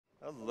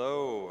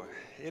Hello.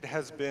 It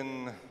has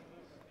been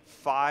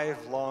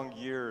 5 long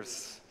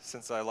years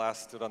since I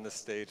last stood on this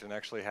stage and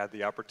actually had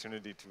the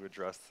opportunity to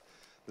address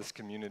this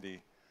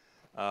community.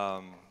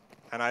 And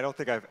I don't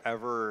think I've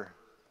ever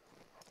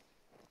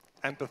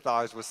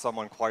empathized with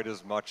someone quite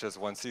as much as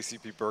when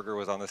CCP Berger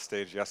was on the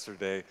stage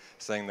yesterday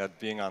saying that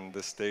being on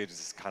this stage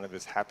is kind of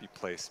his happy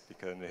place,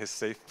 because his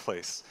safe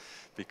place,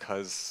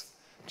 because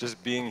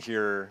just being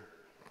here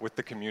with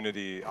the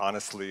community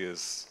honestly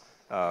is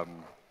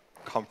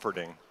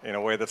comforting in a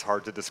way that's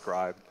hard to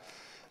describe.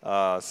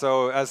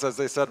 So as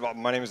they said,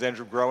 my name is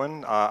Andrew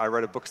Groen. I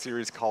write a book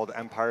series called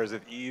Empires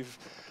of Eve.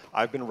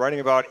 I've been writing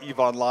about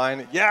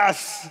EVEOnline.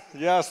 Yes,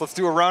 yes, let's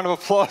do a round of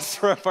applause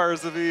for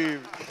Empires of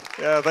Eve.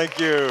 Yeah, thank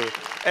you.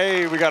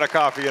 Hey, we got a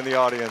coffee in the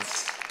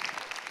audience.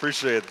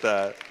 Appreciate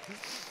that.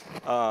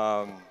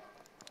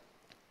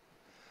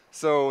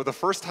 So the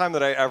first time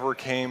that I ever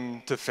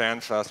came to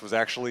Fanfest was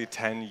actually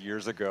 10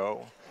 years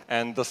ago.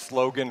 And the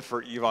slogan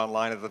for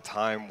EVEOnline at the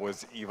time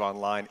was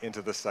EVEOnline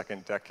into the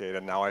second decade.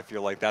 And now I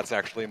feel like that's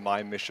actually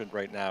my mission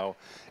right now,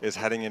 is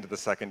heading into the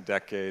second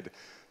decade.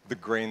 The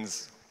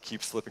grains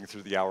keep slipping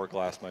through the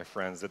hourglass, my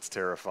friends. It's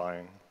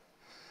terrifying.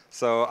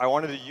 So I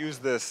wanted to use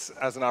this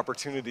as an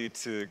opportunity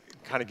to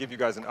kind of give you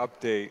guys an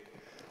update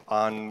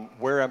on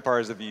where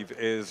Empires of Eve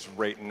is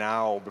right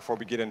now before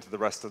we get into the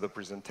rest of the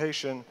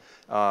presentation.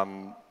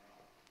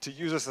 To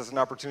use this as an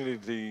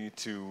opportunity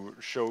to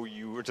show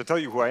you, or to tell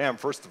you who I am,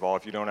 first of all,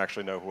 if you don't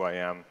actually know who I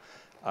am,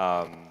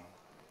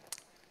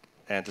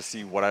 and to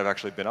see what I've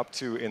actually been up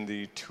to in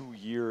the 2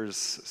 years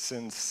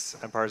since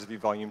Empires of Eve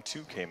Volume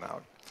 2 came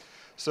out.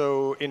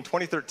 So in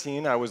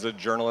 2013, I was a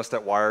journalist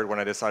at Wired when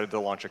I decided to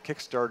launch a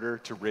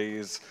Kickstarter to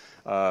raise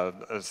a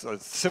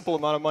simple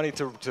amount of money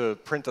to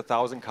print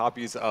 1,000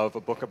 copies of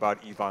a book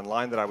about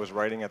EVEOnline that I was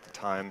writing at the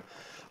time.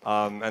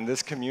 And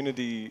this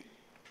community,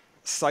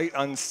 sight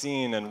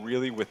unseen and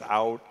really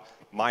without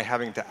my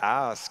having to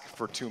ask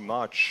for too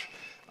much,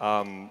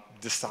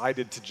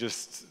 decided to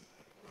just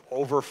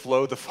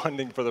overflow the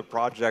funding for the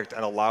project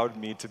and allowed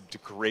me to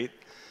create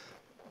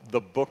the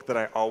book that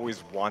I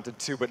always wanted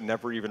to, but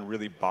never even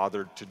really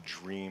bothered to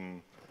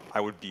dream I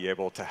would be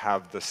able to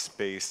have the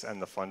space and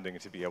the funding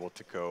to be able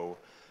to go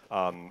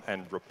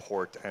and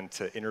report and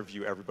to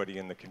interview everybody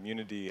in the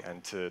community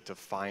and to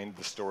find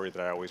the story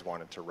that I always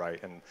wanted to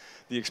write. And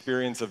the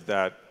experience of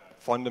that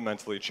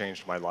fundamentally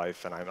changed my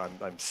life, and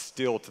I'm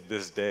still to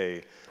this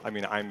day, I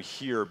mean, I'm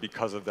here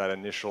because of that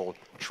initial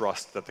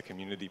trust that the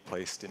community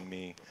placed in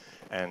me.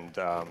 And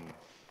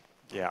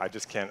yeah, I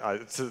just can't,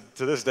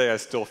 to this day, I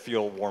still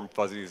feel warm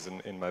fuzzies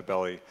in my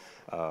belly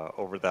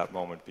over that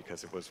moment,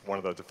 because it was one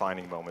of the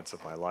defining moments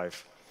of my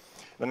life.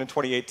 Then in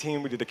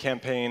 2018, we did a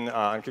campaign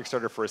on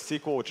Kickstarter for a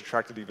sequel, which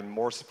attracted even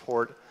more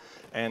support.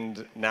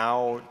 And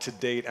now, to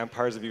date,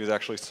 Empires of Eve has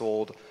actually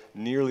sold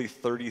nearly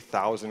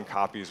 30,000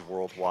 copies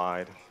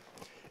worldwide.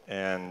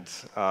 And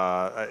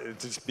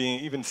just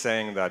even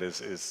saying that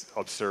is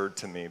absurd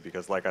to me,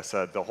 because like I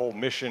said, the whole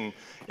mission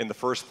in the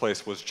first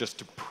place was just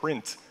to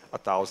print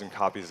 1,000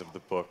 copies of the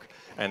book.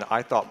 And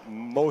I thought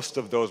most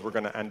of those were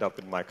going to end up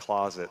in my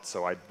closet.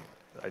 So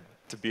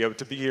to be able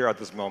to be here at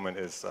this moment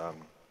is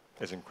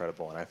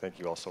incredible, and I thank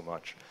you all so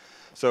much.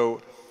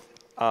 So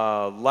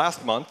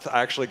last month,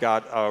 I actually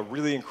got a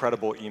really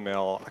incredible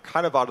email,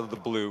 kind of out of the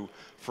blue,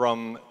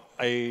 from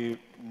a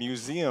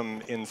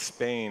museum in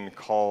Spain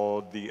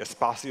called the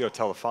Espacio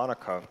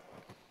Telefónica,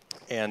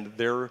 and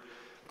they're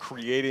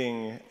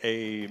creating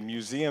a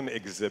museum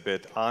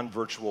exhibit on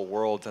virtual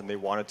worlds, and they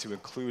wanted to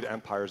include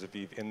Empires of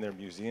Eve in their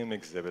museum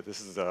exhibit.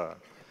 This is a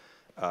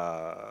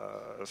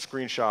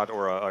screenshot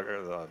or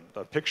a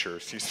picture,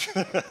 excuse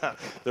me.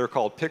 They're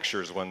called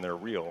pictures when they're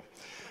real.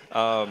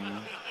 Of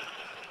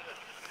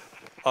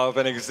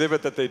an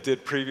exhibit that they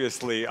did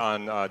previously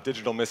on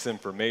digital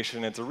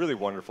misinformation. It's a really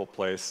wonderful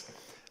place.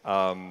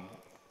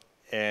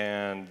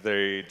 And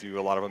they do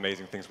a lot of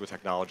amazing things with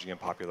technology and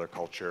popular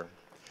culture.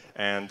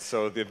 And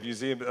so the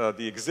museum,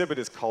 the exhibit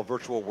is called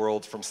Virtual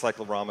Worlds from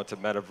Cyclorama to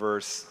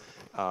Metaverse,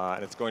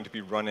 and it's going to be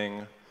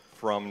running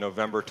from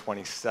November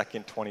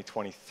 22nd,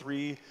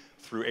 2023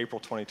 through April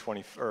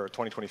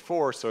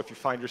 2024. So if you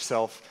find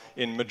yourself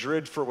in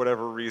Madrid for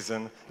whatever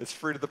reason, it's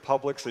free to the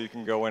public, so you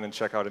can go in and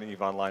check out an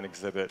EVEOnline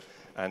exhibit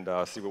and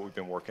see what we've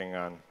been working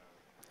on.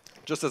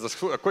 Just as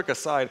a quick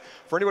aside,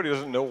 for anybody who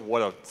doesn't know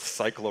what a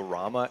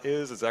cyclorama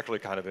is, it's actually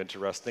kind of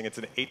interesting. It's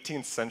an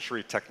 18th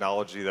century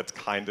technology that's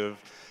kind of,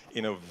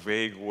 in a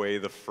vague way,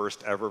 the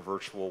first ever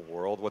virtual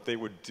world. What they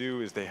would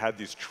do is they had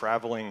these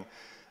traveling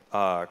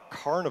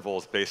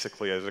carnivals,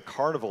 basically, as a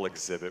carnival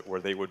exhibit, where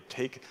they would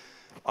take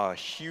a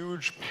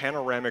huge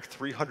panoramic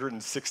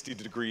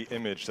 360-degree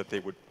image that they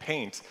would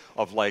paint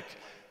of, like,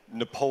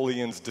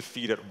 Napoleon's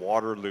defeat at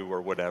Waterloo or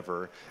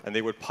whatever, and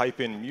they would pipe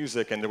in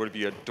music, and there would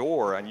be a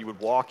door, and you would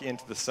walk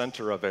into the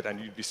center of it, and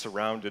you'd be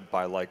surrounded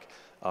by like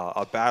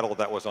a battle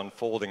that was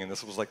unfolding, and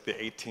this was like the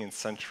 18th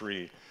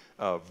century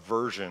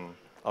version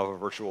of a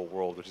virtual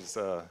world, which is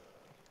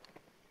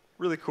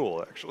really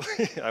cool,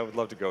 actually. I would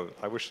love to go.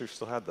 I wish we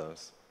still had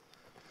those.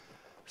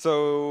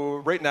 So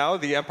right now,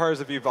 the Empires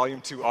of Eve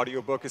Volume 2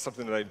 audiobook is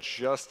something that I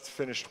just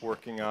finished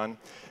working on.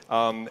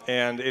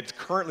 And it's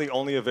currently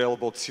only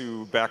available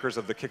to backers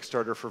of the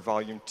Kickstarter for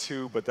Volume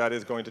 2, but that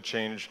is going to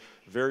change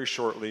very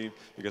shortly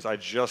because I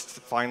just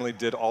finally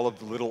did all of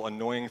the little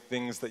annoying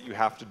things that you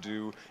have to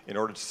do in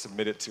order to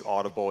submit it to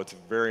Audible. It's a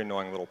very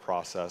annoying little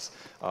process.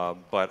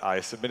 But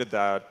I submitted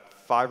that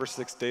 5 or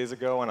 6 days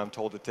ago, and I'm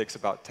told it takes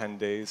about 10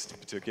 days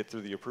to get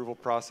through the approval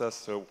process.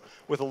 So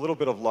with a little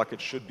bit of luck,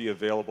 it should be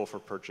available for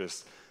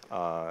purchase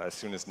as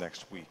soon as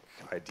next week,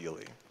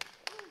 ideally.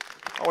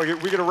 Oh,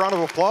 we get a round of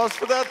applause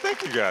for that?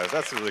 Thank you, guys.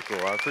 That's really cool.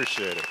 I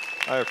appreciate it.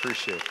 I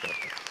appreciate that.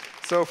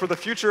 So for the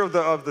future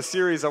of the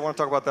series, I want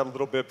to talk about that a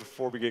little bit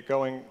before we get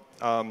going.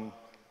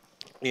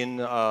 In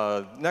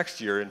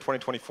next year, in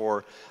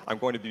 2024, I'm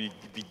going to be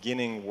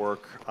beginning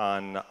work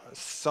on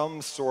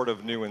some sort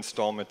of new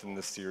installment in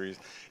this series.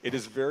 It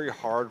is very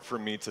hard for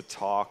me to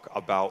talk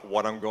about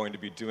what I'm going to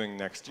be doing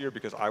next year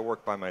because I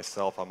work by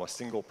myself. I'm a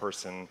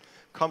single-person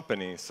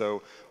company,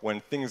 so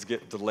when things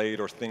get delayed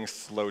or things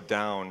slow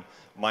down,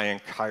 my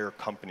entire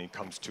company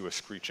comes to a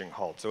screeching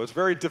halt. So it's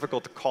very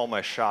difficult to call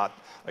my shot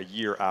a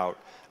year out.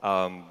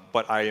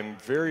 But I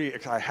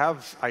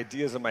have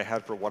ideas in my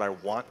head for what I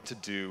want to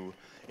do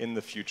in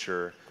the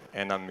future,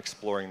 and I'm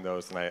exploring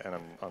those, and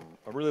I'm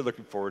really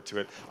looking forward to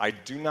it. I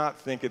do not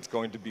think it's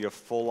going to be a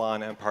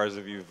full-on Empires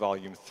of Eve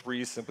Volume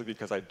 3, simply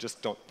because I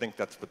just don't think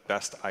that's the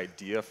best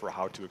idea for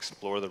how to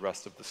explore the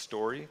rest of the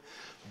story.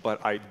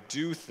 But I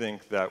do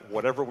think that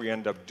whatever we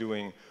end up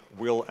doing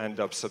will end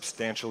up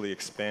substantially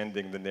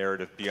expanding the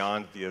narrative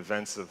beyond the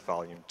events of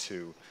Volume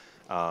 2.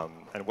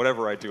 And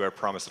whatever I do, I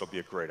promise it'll be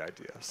a great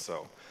idea.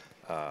 So.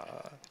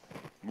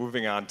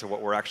 Moving on to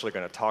what we're actually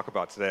going to talk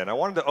about today. And I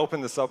wanted to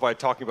open this up by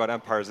talking about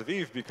Empires of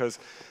Eve because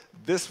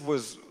this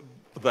was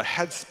the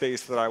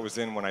headspace that I was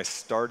in when I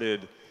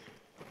started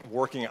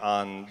working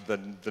on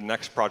the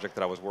next project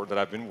that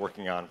I've been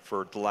working on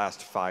for the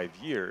last 5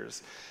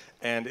 years.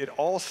 And it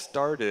all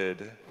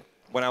started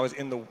when I was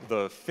in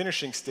the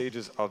finishing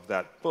stages of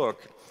that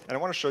book. And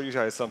I want to show you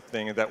guys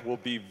something that will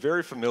be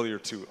very familiar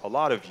to a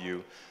lot of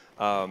you,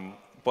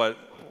 but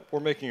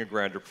we're making a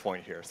grander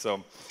point here.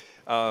 So.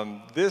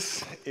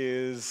 This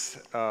is,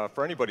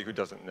 for anybody who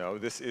doesn't know,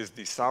 this is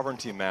the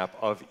sovereignty map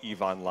of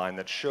EVEOnline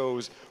that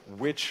shows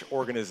which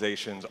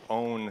organizations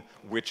own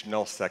which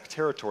nullsec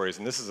territories.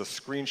 And this is a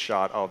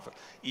screenshot of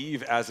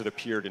EVE as it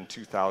appeared in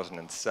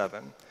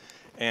 2007.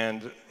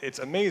 And it's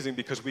amazing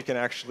because we can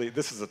actually,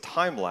 this is a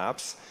time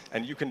lapse,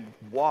 and you can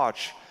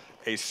watch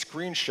a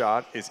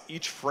screenshot is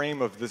each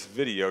frame of this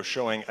video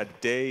showing a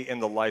day in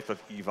the life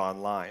of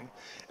EVEOnline.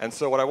 And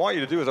so what I want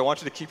you to do is I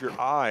want you to keep your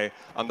eye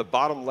on the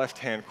bottom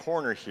left-hand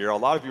corner here. A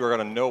lot of you are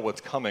going to know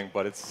what's coming,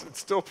 but it's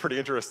still pretty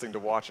interesting to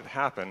watch it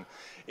happen.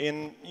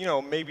 In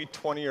maybe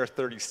 20 or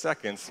 30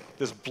 seconds,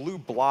 this blue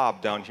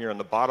blob down here in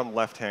the bottom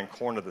left-hand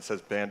corner that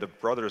says Band of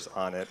Brothers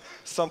on it,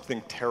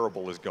 something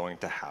terrible is going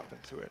to happen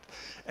to it.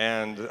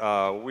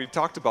 And we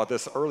talked about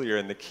this earlier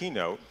in the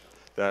keynote,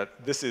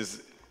 that this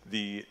is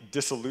the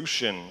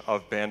dissolution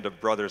of Band of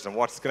Brothers, and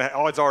what's going to,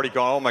 oh, it's already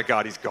gone. Oh my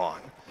God, he's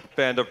gone.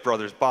 Band of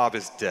Brothers, Bob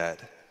is dead.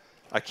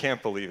 I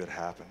can't believe it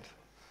happened.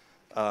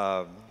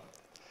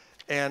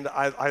 And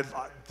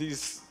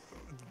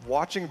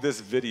watching this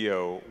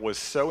video was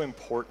so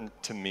important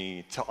to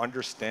me to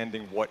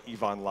understanding what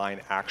EVEOnline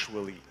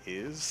actually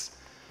is,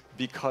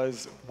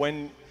 because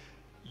when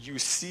you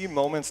see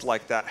moments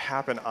like that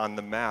happen on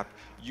the map,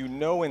 you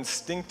know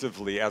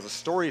instinctively as a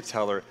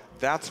storyteller,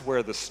 that's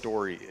where the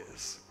story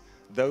is.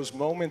 Those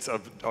moments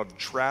of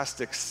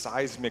drastic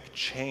seismic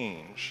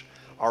change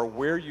are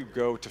where you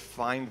go to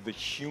find the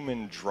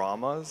human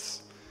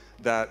dramas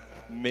that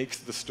makes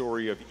the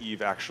story of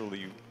Eve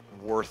actually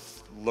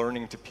worth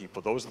learning to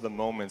people. Those are the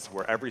moments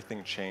where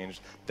everything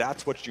changed.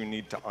 That's what you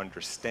need to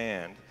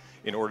understand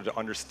in order to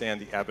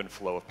understand the ebb and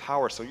flow of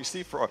power. So you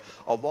see, for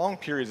a long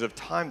periods of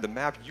time, the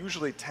map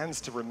usually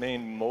tends to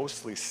remain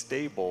mostly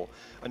stable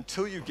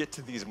until you get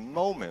to these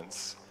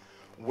moments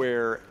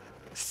where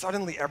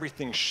suddenly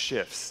everything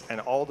shifts,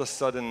 and all of a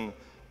sudden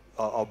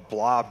a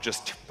blob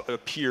just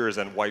appears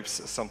and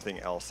wipes something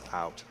else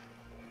out.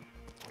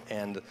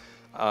 And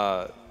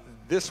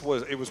it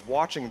was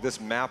watching this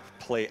map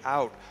play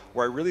out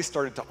where I really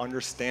started to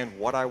understand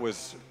what I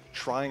was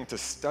trying to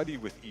study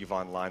with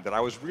EVEOnline, that I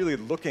was really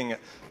looking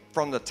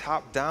from the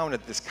top down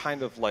at this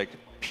kind of like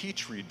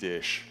petri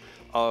dish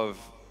of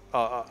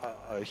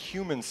a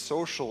human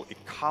social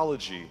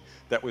ecology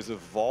that was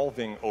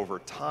evolving over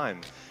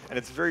time. And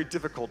it's very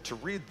difficult to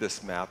read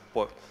this map,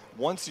 but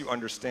once you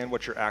understand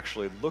what you're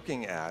actually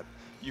looking at,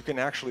 you can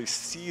actually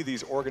see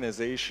these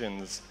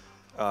organizations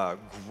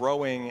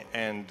growing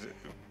and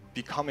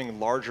becoming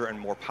larger and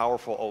more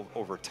powerful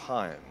over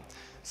time.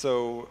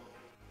 So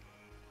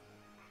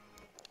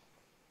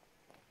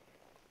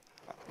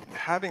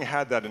having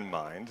had that in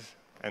mind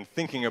and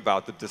thinking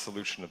about the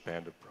dissolution of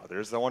Band of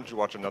Brothers, I wanted you to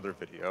watch another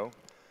video.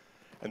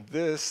 And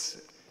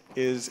this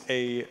is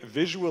a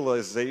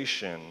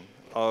visualization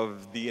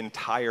of the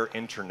entire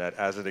internet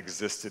as it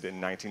existed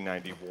in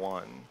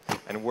 1991.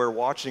 And we're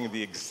watching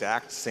the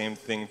exact same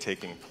thing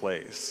taking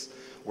place,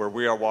 where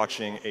we are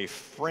watching a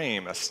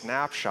frame, a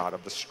snapshot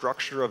of the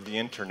structure of the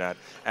internet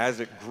as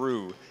it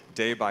grew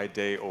day by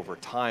day over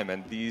time.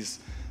 And these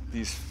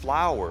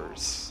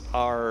flowers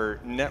are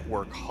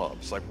network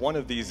hubs. Like one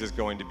of these is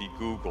going to be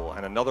Google,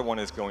 and another one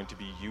is going to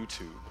be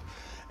YouTube.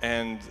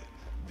 And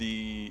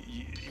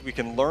we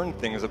can learn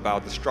things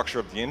about the structure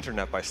of the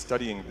internet by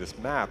studying this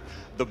map.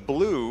 The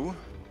blue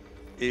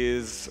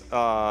is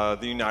the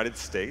United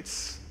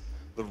States.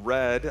 The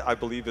red, I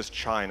believe, is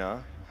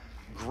China.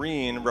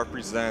 Green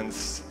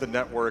represents the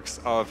networks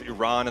of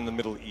Iran and the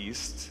Middle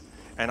East.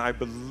 And I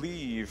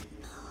believe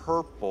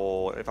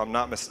purple, if I'm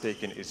not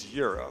mistaken, is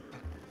Europe.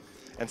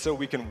 And so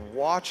we can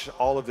watch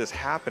all of this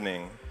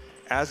happening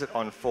as it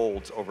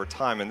unfolds over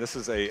time. And this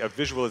is a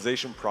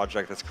visualization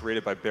project that's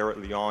created by Barrett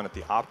Leon at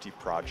the Opti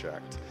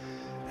Project.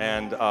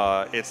 And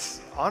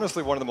it's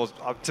honestly one of the most,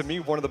 to me,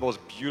 one of the most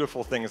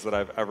beautiful things that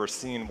I've ever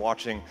seen,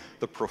 watching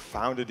the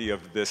profundity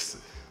of this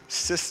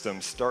system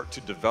start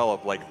to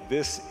develop. Like,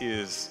 this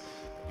is,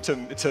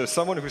 to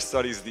someone who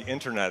studies the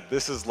internet,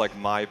 this is like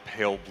my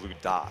pale blue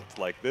dot.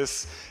 Like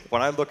this,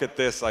 when I look at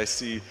this, I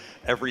see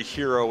every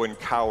hero and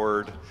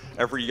coward,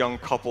 every young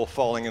couple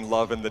falling in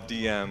love in the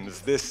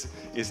DMs. This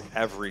is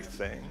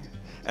everything.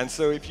 And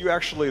so if you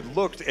actually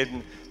looked,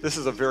 and this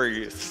is a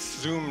very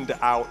zoomed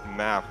out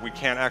map, we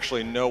can't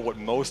actually know what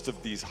most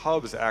of these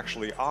hubs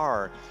actually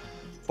are.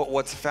 But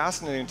what's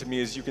fascinating to me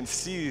is you can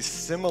see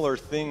similar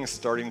things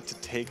starting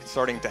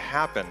to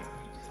happen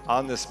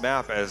on this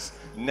map as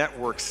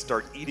networks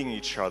start eating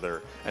each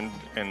other and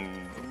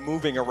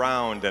moving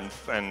around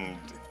and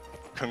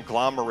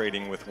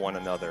conglomerating with one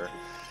another.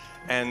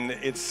 And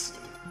it's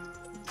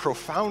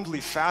profoundly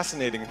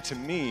fascinating to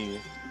me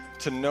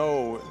to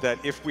know that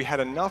if we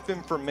had enough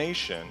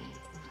information,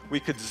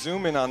 we could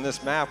zoom in on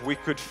this map, we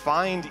could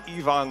find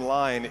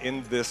EVEOnline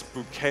in this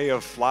bouquet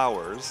of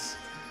flowers,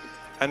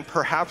 and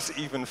perhaps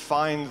even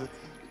find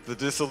the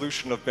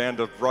dissolution of Band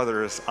of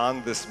Brothers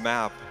on this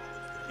map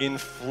in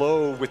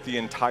flow with the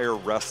entire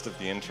rest of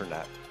the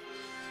internet.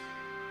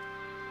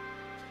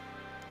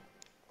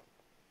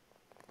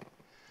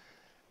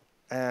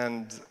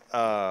 And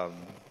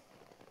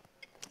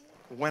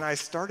when I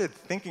started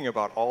thinking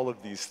about all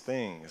of these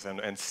things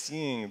and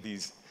seeing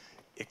these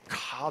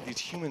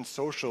human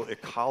social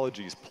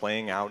ecologies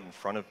playing out in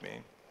front of me,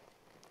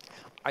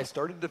 I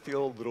started to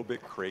feel a little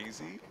bit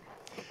crazy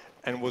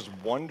and was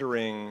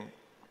wondering,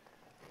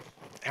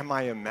 am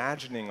I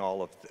imagining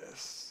all of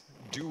this?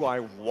 Do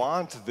I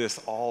want this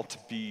all to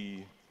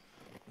be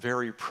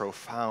very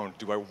profound?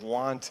 Do I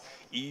want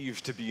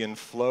Eve to be in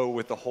flow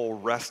with the whole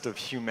rest of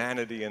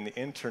humanity and the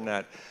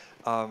internet?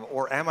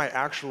 Or am I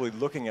actually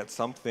looking at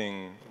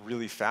something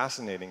really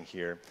fascinating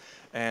here?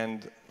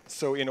 And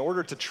so in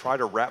order to try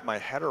to wrap my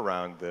head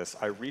around this,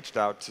 I reached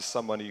out to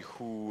somebody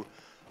who,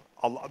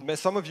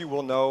 some of you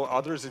will know,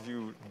 others of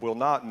you will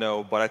not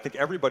know, but I think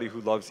everybody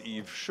who loves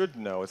Eve should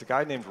know. It's a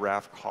guy named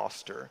Raf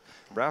Koster.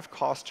 Raf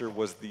Koster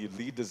was the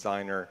lead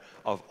designer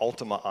of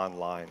Ultima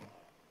Online.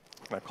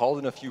 And I called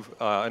in a few,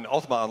 and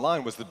Ultima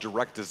Online was the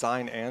direct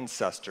design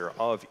ancestor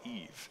of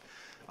Eve.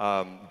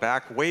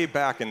 Way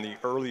back in the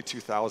early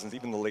 2000s,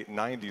 even the late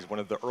 90s, one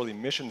of the early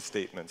mission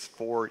statements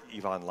for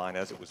EVEOnline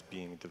as it was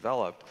being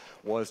developed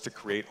was to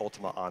create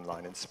Ultima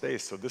Online in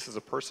space. So this is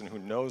a person who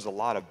knows a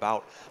lot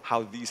about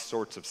how these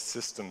sorts of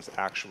systems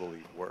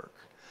actually work.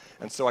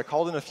 And so I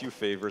called in a few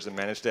favors and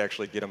managed to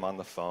actually get him on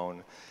the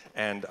phone.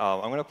 And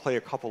I'm going to play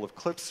a couple of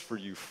clips for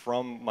you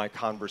from my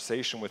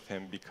conversation with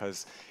him,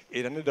 because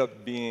it ended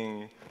up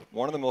being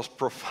one of the most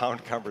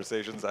profound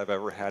conversations I've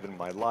ever had in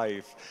my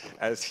life,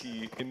 as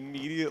he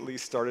immediately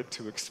started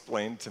to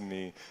explain to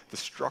me the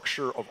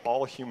structure of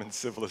all human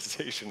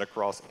civilization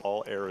across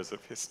all eras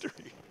of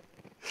history.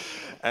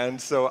 And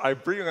so I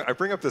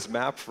bring up this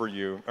map for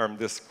you, or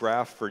this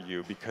graph for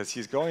you, because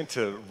he's going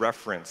to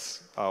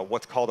reference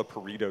what's called a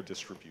Pareto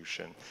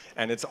distribution.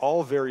 And it's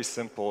all very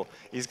simple.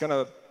 He's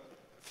going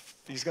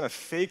to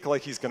fake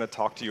like he's going to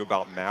talk to you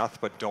about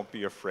math, but don't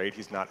be afraid,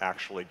 he's not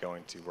actually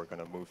going to. We're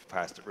going to move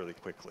past it really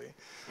quickly.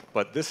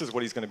 But this is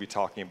what he's going to be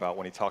talking about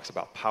when he talks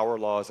about power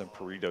laws and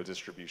Pareto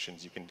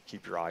distributions. You can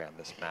keep your eye on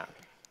this map.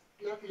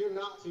 You're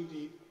not too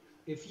deep.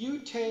 If you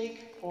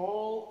take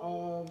all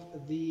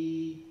of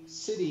the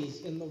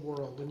cities in the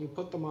world and you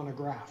put them on a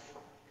graph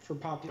for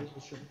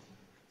population,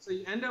 so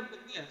you end up with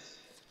this.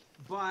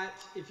 But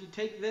if you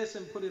take this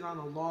and put it on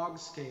a log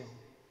scale,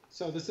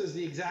 so this is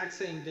the exact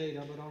same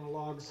data, but on a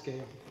log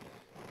scale,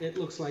 it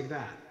looks like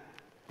that.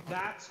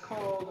 That's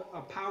called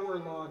a power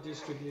law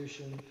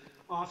distribution,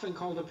 often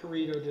called a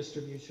Pareto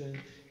distribution.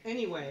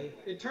 Anyway,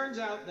 it turns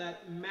out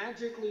that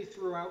magically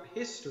throughout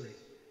history,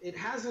 it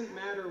hasn't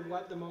mattered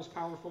what the most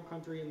powerful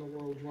country in the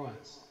world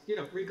was. You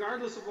know,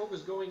 regardless of what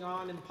was going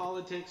on in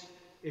politics,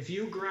 if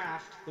you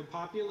graphed the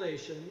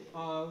population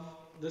of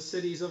the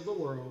cities of the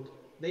world,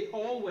 they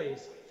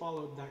always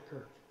followed that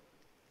curve.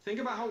 Think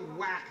about how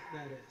whack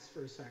that is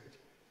for a second.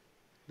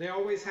 They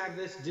always have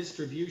this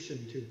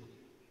distribution to them.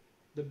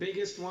 The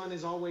biggest one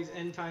is always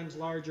n times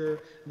larger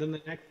than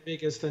the next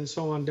biggest, and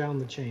so on down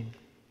the chain.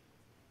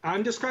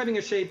 I'm describing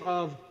a shape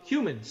of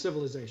human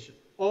civilization.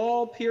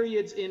 All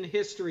periods in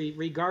history,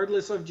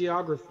 regardless of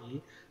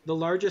geography, the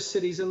largest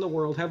cities in the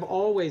world have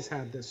always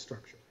had this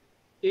structure.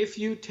 If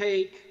you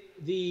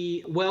take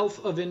the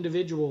wealth of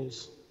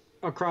individuals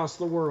across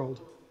the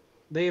world,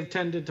 they have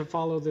tended to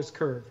follow this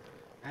curve.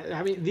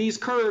 I mean, these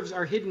curves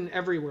are hidden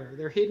everywhere.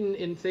 They're hidden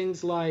in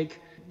things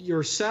like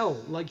your cell,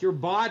 like your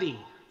body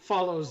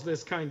follows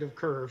this kind of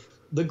curve.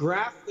 The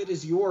graph that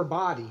is your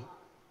body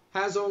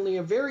has only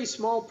a very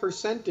small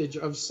percentage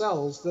of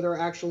cells that are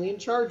actually in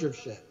charge of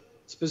shit,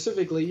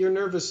 specifically your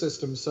nervous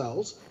system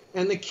cells,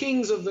 and the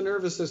kings of the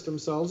nervous system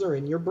cells are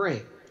in your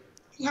brain.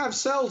 You have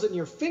cells in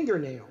your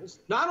fingernails.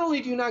 Not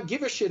only do you not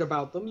give a shit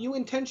about them, you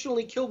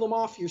intentionally kill them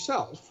off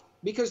yourself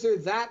because they're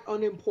that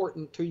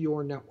unimportant to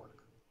your network.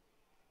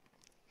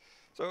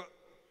 So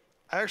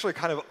I actually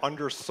kind of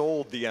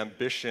undersold the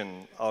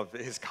ambition of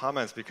his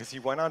comments because he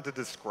went on to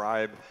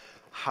describe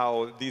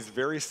how these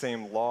very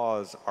same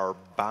laws are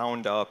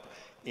bound up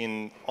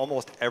in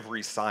almost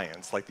every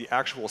science, like the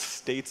actual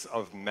states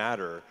of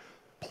matter,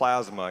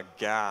 plasma,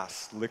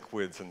 gas,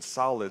 liquids, and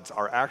solids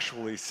are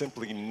actually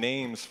simply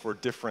names for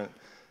different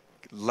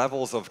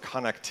levels of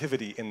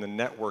connectivity in the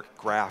network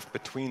graph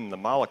between the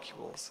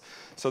molecules.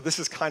 So this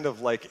is kind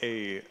of like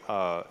a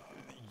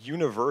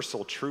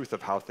universal truth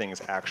of how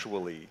things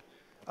actually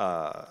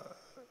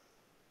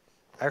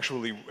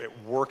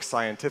work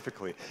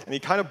scientifically. And he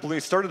kind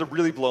of started to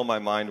really blow my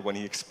mind when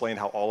he explained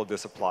how all of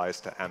this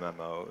applies to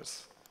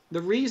MMOs.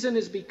 The reason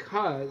is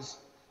because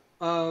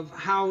of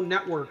how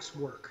networks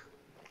work.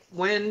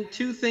 When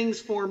two things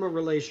form a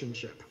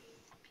relationship,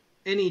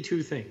 any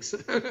two things,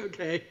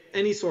 okay,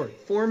 any sort,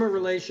 form a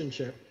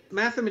relationship,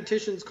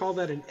 mathematicians call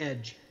that an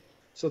edge.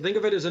 So think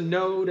of it as a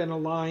node and a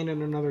line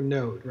and another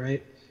node,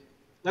 right?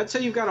 Let's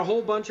say you've got a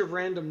whole bunch of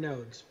random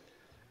nodes,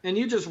 and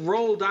you just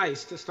roll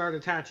dice to start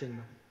attaching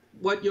them.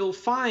 What you'll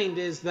find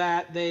is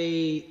that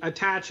they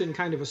attach in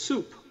kind of a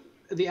soup.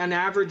 An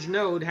average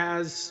node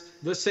has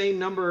the same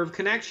number of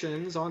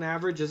connections on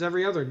average as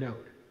every other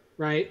node,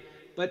 right?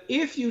 But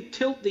if you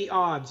tilt the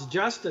odds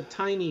just a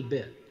tiny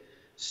bit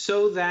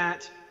so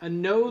that a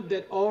node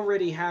that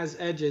already has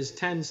edges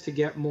tends to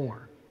get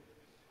more.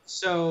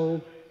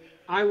 So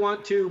I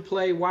want to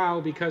play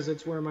WoW because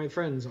it's where my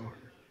friends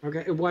are,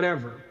 okay,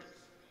 whatever.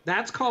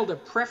 That's called a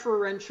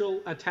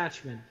preferential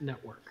attachment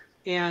network.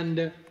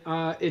 And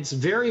it's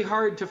very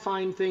hard to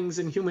find things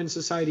in human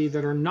society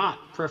that are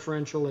not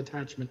preferential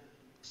attachment.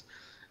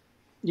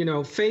 You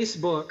know,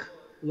 Facebook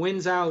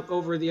wins out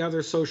over the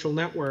other social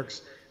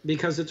networks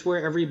because it's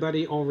where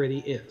everybody already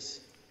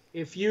is.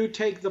 If you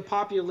take the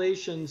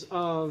populations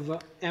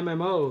of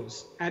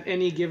MMOs at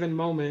any given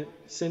moment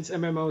since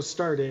MMOs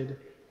started,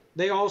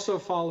 they also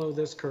follow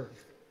this curve.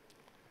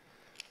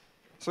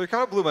 So he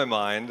kind of blew my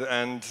mind,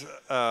 and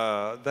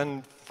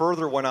then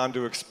further went on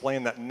to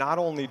explain that not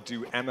only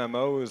do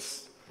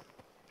MMOs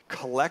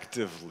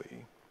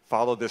collectively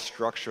follow this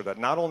structure, that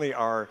not only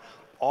are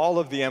all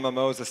of the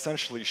MMOs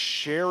essentially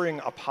sharing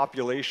a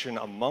population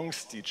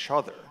amongst each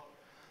other,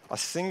 a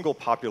single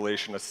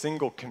population, a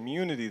single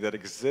community that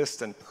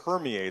exists and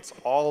permeates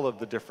all of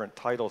the different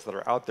titles that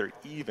are out there,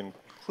 EVE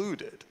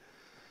included.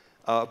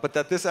 But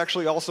that this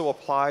actually also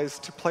applies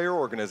to player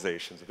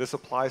organizations. This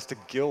applies to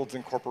guilds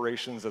and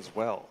corporations as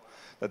well.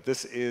 That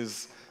this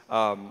is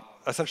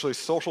essentially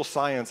social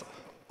science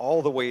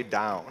all the way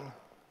down.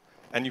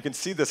 And you can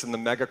see this in the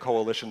mega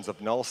coalitions of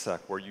nullsec,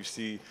 where you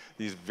see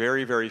these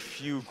very, very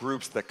few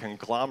groups that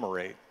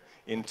conglomerate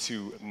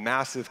into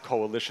massive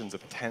coalitions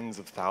of tens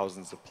of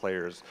thousands of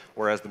players,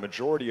 whereas the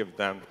majority of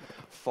them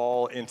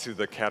fall into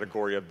the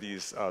category of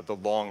these, the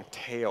long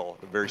tail,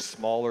 the very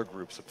smaller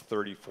groups of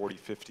 30, 40,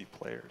 50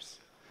 players.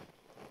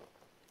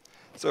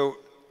 So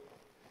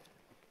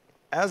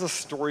as a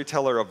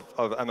storyteller of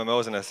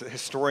MMOs and as a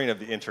historian of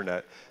the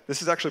internet,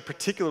 this is actually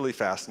particularly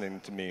fascinating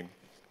to me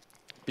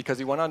because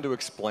he went on to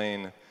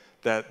explain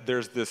that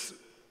there's this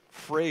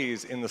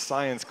phrase in the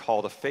science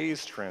called a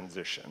phase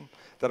transition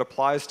that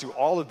applies to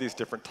all of these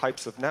different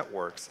types of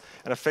networks.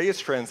 And a phase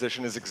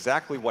transition is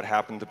exactly what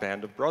happened to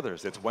Band of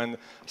Brothers. It's when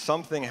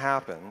something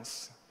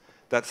happens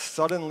that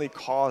suddenly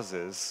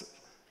causes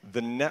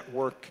the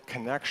network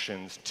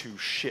connections to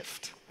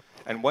shift.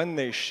 And when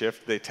they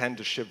shift, they tend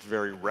to shift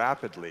very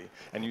rapidly.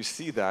 And you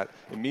see that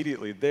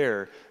immediately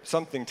there.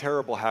 Something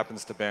terrible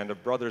happens to Band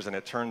of Brothers, and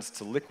it turns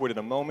to liquid in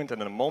a moment,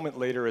 and then a moment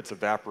later, it's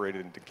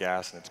evaporated into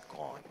gas, and it's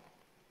gone.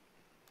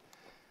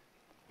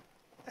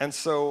 And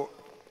so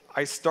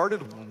I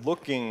started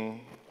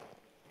looking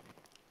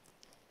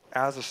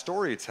as a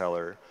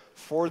storyteller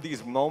for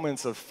these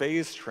moments of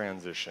phase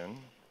transition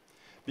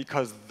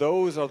because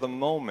those are the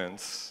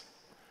moments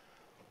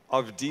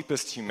of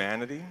deepest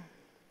humanity.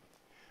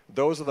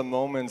 Those are the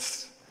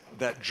moments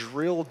that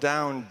drill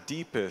down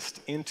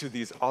deepest into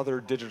these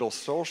other digital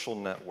social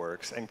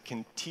networks and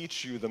can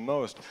teach you the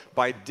most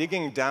by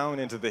digging down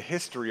into the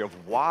history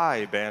of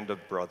why Band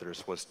of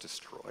Brothers was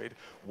destroyed,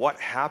 what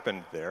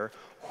happened there,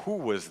 who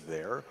was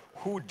there,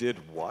 who did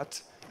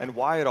what, and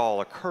why it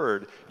all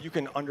occurred, you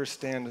can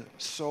understand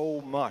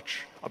so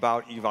much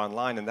about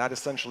EVEOnline, and that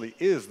essentially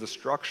is the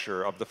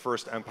structure of the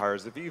first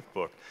Empires of Eve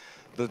book.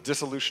 The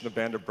dissolution of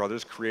Band of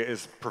Brothers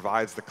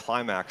provides the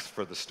climax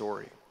for the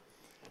story.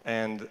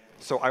 And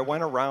so I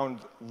went around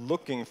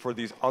looking for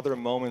these other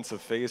moments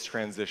of phase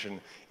transition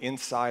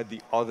inside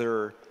the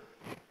other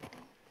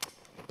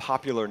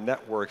popular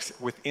networks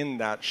within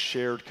that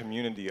shared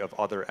community of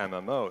other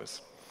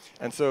MMOs.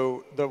 And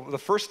so the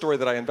first story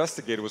that I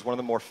investigated was one of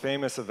the more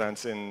famous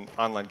events in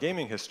online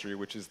gaming history,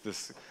 which is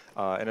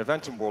an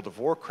event in World of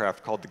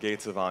Warcraft called the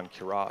Gates of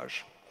Ahn'Qiraj.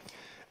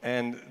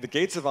 And the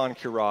Gates of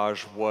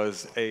Ahn'Qiraj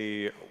was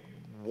a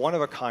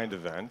one-of-a-kind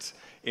event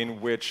in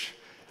which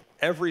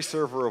every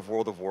server of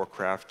World of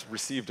Warcraft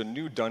received a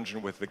new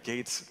dungeon with the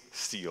gates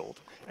sealed,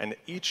 and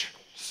each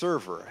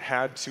server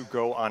had to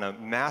go on a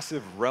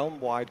massive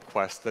realm-wide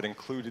quest that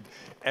included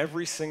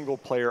every single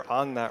player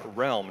on that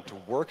realm to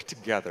work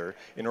together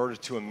in order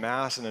to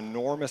amass an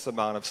enormous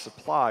amount of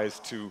supplies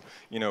to,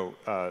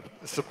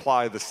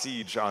 supply the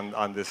siege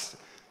on this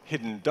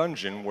hidden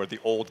dungeon where the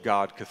old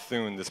god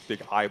Cthulhu, this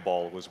big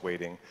eyeball, was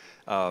waiting.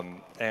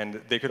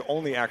 And they could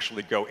only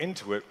actually go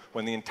into it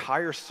when the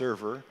entire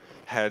server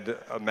had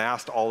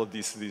amassed all of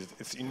this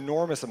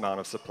enormous amount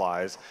of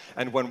supplies,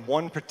 and when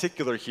one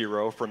particular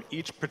hero from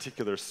each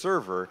particular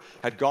server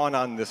had gone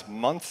on this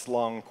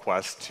months-long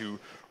quest to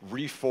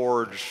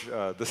reforge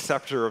the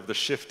scepter of the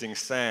shifting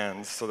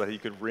sands so that he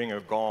could ring a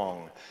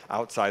gong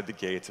outside the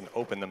gates and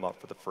open them up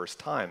for the first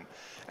time.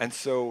 And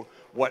so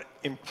what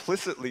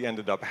implicitly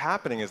ended up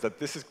happening is that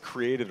this has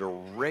created a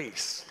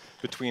race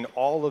between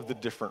all of the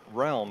different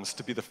realms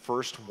to be the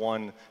first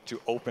one to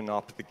open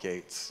up the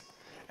gates.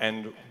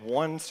 And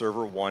one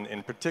server won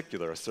in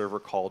particular, a server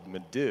called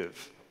Mediv.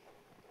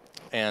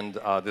 And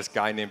this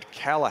guy named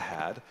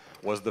Galahad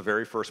was the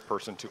very first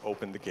person to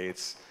open the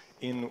gates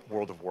in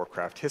World of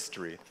Warcraft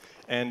history.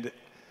 And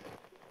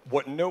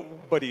what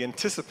nobody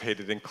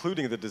anticipated,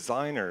 including the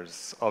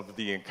designers of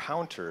the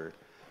encounter,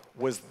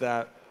 was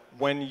that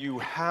when you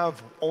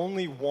have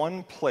only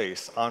one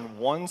place on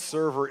one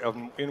server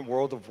in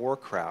World of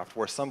Warcraft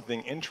where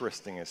something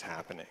interesting is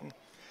happening,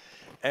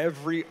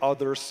 every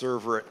other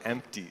server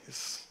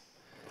empties.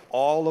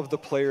 All of the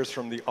players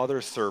from the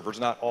other servers,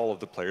 not all of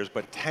the players,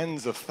 but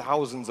tens of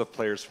thousands of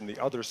players from the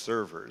other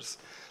servers,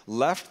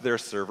 left their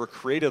server,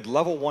 created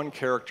level 1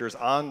 characters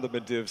on the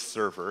Mediv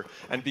server,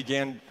 and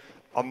began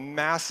a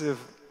massive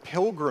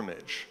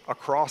pilgrimage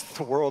across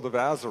the world of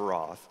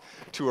Azeroth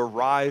to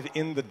arrive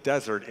in the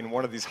desert in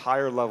one of these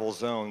higher level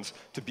zones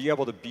to be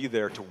able to be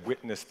there to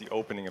witness the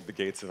opening of the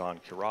Gates of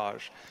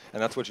Ahn'Qiraj.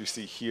 And that's what you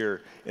see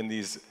here in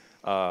these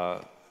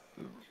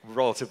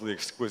relatively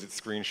exquisite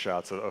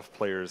screenshots of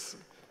players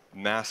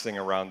massing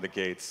around the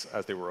gates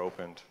as they were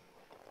opened.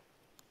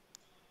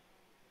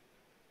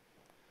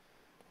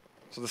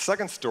 So the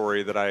second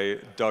story that I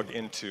dug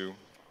into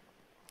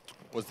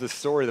was this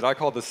story that I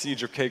call The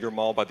Siege of Kager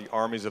Mall by the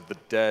Armies of the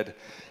Dead.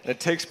 And it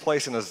takes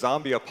place in a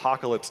zombie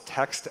apocalypse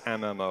text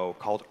MMO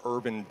called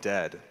Urban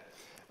Dead,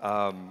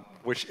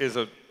 which is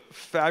a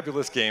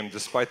fabulous game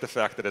despite the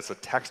fact that it's a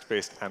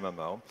text-based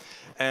MMO.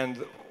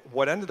 And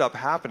what ended up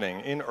happening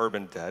in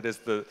Urban Dead is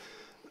the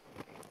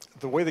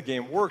way the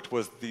game worked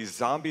was the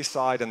zombie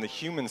side and the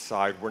human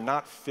side were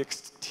not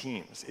fixed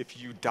teams. If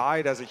you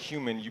died as a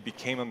human, you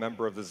became a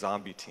member of the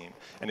zombie team.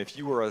 And if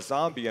you were a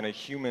zombie and a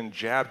human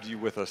jabbed you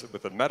with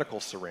a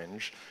medical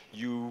syringe,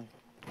 you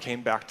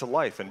came back to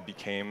life and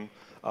became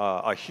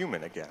a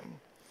human again.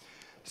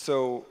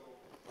 So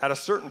at a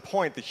certain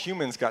point, the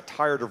humans got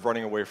tired of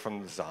running away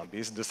from the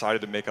zombies and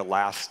decided to make a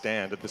last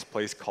stand at this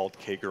place called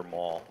Kager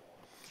Mall.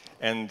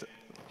 And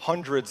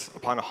hundreds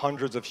upon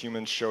hundreds of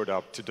humans showed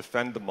up to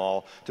defend the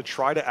mall, to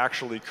try to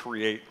actually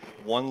create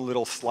one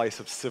little slice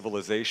of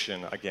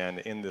civilization again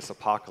in this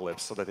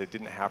apocalypse so that they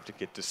didn't have to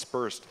get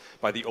dispersed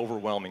by the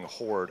overwhelming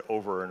horde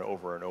over and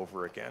over and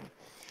over again.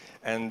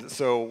 And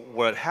so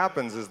what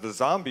happens is the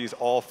zombies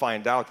all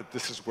find out that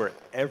this is where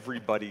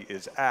everybody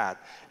is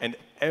at, and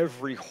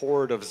every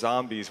horde of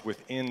zombies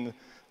within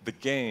the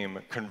game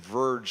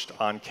converged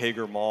on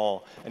Kager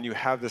Mall, and you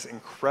have this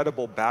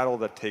incredible battle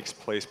that takes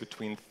place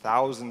between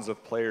thousands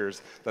of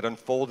players that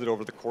unfolded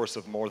over the course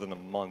of more than a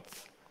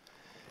month.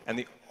 And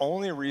the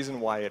only reason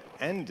why it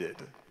ended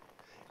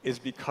is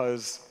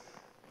because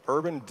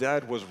Urban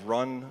Dead was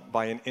run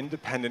by an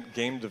independent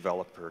game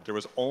developer. There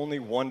was only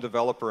one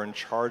developer in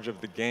charge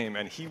of the game,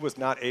 and he was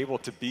not able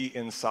to be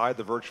inside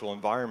the virtual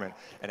environment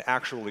and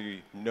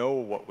actually know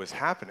what was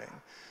happening.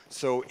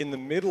 So in the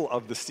middle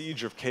of the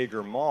siege of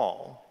Kager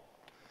Mall,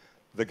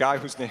 the guy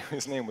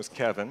his name was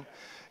Kevin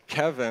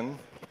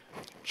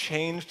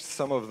changed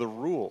some of the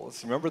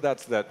rules. Remember that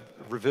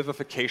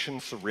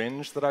revivification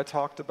syringe that I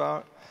talked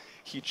about?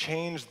 He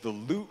changed the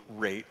loot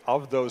rate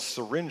of those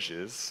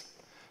syringes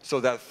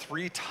so that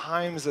 3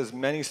 times as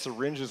many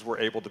syringes were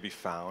able to be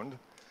found,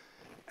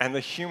 and the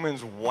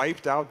humans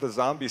wiped out the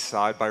zombie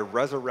side by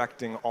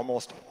resurrecting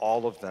almost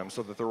all of them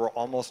so that there were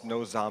almost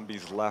no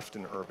zombies left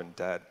in Urban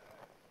Dead.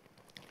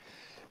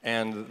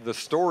 And the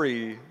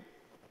story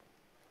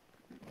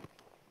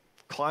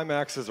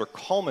climaxes or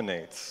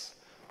culminates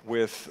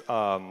with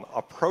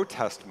a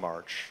protest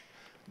march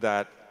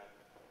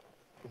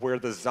where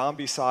the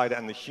zombie side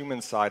and the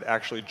human side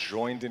actually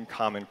joined in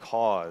common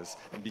cause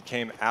and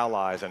became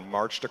allies and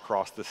marched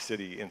across the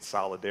city in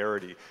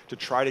solidarity to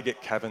try to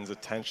get Kevin's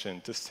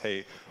attention to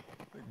say,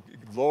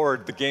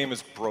 Lord, the game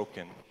is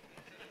broken.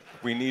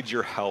 We need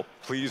your help.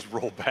 Please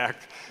roll back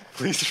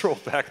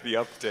the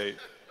update.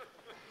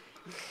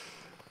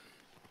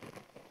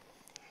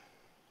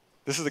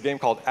 This is a game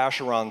called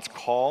Asheron's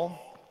Call,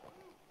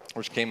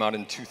 which came out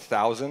in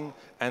 2000,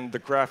 and the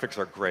graphics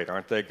are great,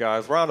 aren't they,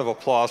 guys? Round of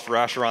applause for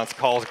Asheron's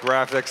Call's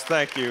graphics.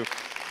 Thank you.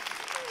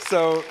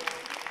 So,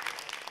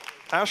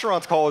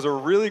 Asheron's Call is a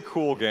really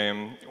cool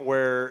game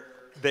where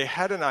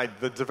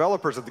the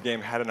developers of the game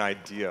had an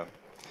idea,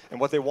 and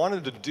what they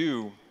wanted to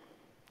do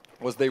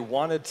was they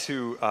wanted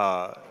to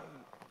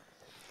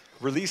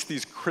release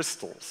these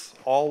crystals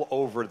all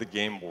over the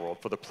game world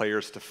for the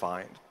players to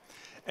find.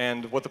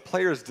 And what the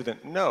players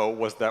didn't know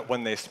was that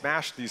when they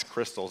smashed these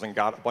crystals and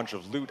got a bunch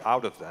of loot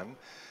out of them,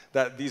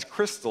 that these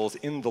crystals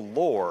in the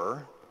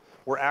lore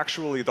were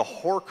actually the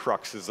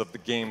Horcruxes of the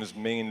game's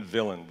main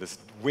villain, this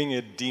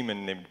winged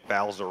demon named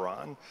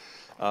Balzaron.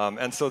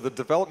 And so the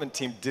development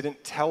team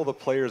didn't tell the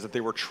players that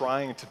they were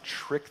trying to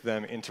trick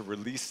them into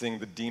releasing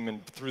the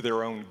demon through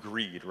their own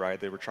greed, right?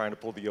 They were trying to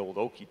pull the old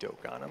okey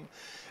doke on them.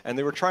 And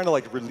they were trying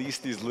to release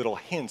these little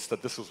hints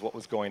that this was what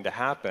was going to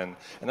happen.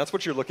 And that's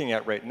what you're looking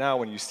at right now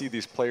when you see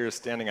these players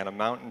standing on a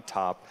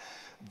mountaintop.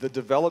 The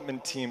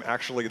development team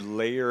actually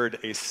layered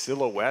a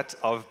silhouette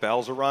of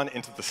Balzaron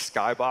into the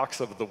skybox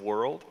of the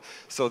world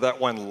so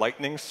that when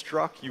lightning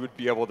struck, you would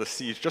be able to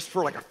see, just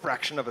for a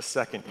fraction of a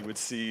second, you would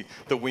see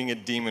the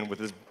winged demon with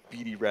his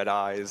beady red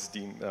eyes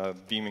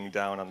beaming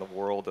down on the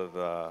world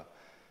of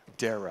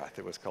Dareth.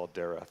 It was called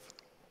Dareth.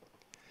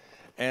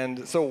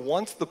 And so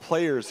once the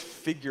players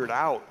figured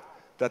out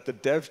that the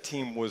dev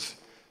team was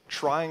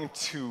trying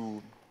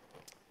to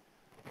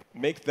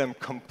make them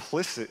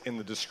complicit in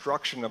the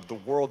destruction of the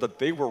world that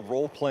they were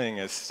role-playing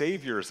as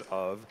saviors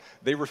of,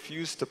 they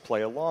refused to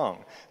play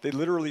along. They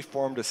literally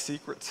formed a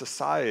secret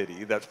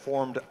society that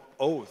formed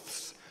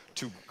oaths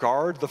to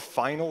guard the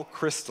final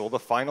crystal, the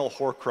final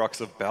Horcrux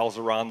of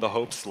Balzaron the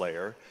Hope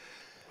Slayer,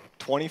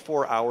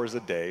 24 hours a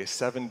day,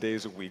 7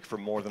 days a week for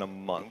more than a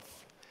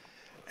month.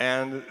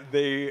 And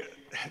the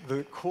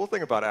cool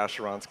thing about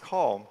Asheron's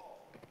Call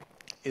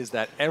is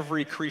that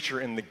every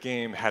creature in the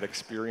game had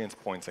experience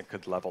points and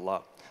could level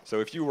up. So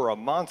if you were a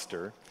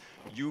monster,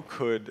 you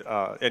could,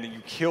 and you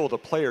killed a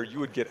player, you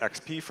would get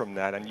XP from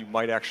that, and you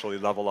might actually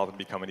level up and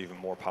become an even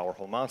more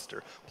powerful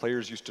monster.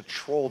 Players used to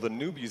troll the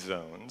newbie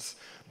zones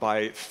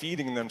by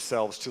feeding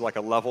themselves to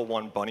a level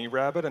 1 bunny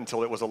rabbit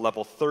until it was a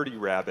level 30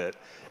 rabbit,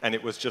 and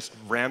it was just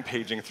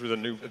rampaging through the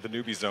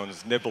newbie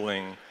zones,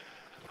 nibbling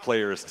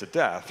players to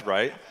death,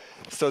 right?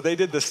 So they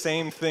did the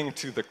same thing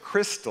to the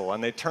crystal,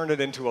 and they turned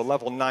it into a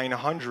level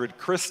 900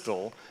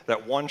 crystal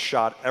that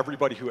one-shot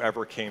everybody who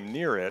ever came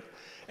near it,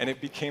 and it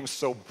became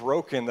so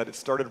broken that it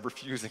started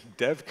refusing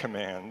dev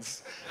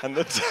commands. And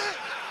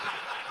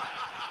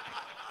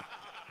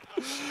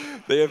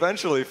they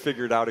eventually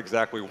figured out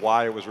exactly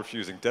why it was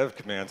refusing dev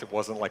commands. It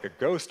wasn't like a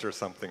ghost or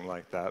something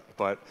like that.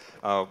 But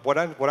what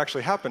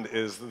actually happened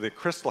is the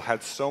crystal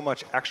had so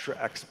much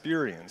extra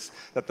experience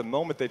that the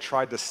moment they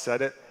tried to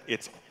set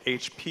its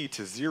HP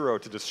to 0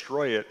 to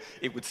destroy it,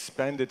 it would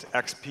spend its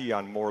XP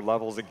on more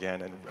levels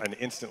again and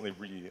instantly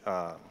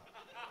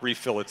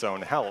refill its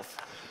own health.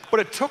 But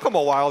it took them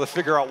a while to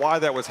figure out why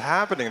that was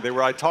happening.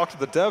 I talked to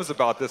the devs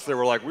about this. They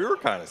were like, we were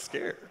kind of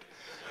scared.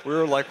 We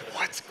were like,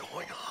 what's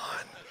going on?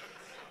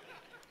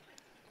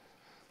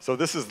 So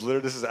this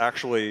is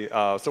actually,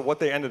 so what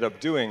they ended up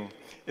doing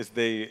is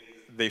they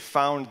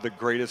found the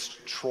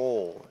greatest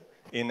troll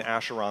in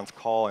Asheron's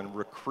Call and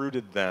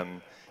recruited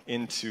them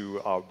into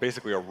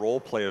basically a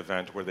role play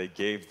event where they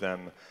gave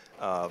them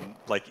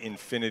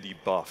infinity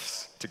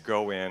buffs to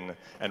go in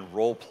and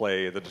role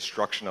play the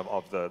destruction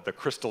of the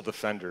crystal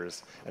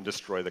defenders and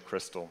destroy the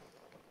crystal.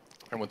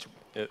 And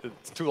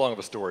it's too long of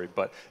a story,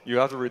 but you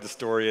have to read the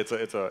story. It's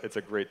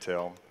a great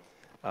tale.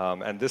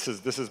 And this is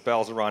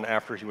Balzaron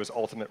after he was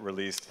ultimate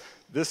released.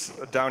 This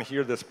down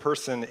here, this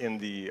person in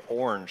the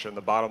orange in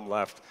the bottom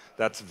left,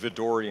 that's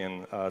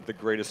Vidorian, the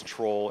greatest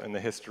troll in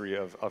the history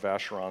of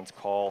Asheron's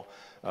Call,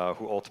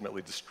 who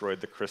ultimately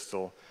destroyed the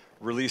crystal,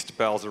 released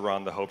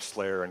Balzaron the Hope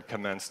Slayer, and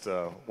commenced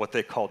what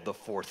they called the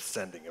fourth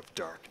sending of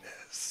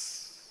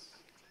darkness.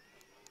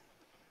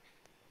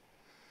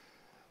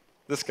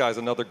 This guy's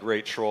another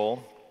great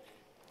troll.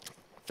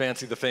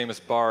 Fancy the Famous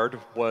Bard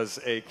was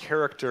a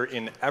character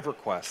in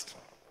EverQuest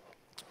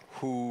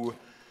who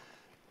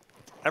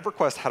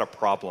EverQuest had a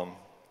problem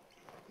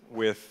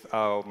with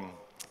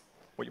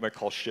what you might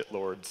call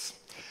shitlords.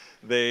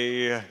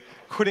 They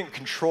couldn't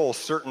control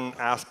certain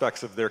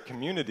aspects of their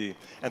community,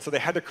 and so they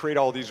had to create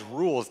all these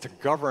rules to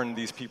govern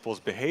these people's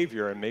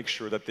behavior and make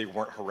sure that they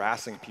weren't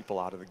harassing people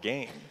out of the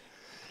game.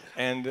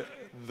 And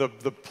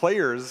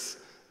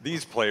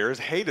these players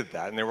hated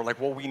that, and they were like,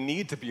 well, we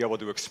need to be able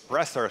to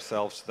express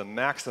ourselves to the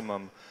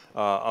maximum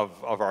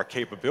of our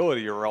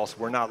capability, or else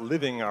we're not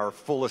living our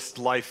fullest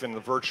life in the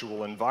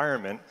virtual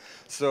environment.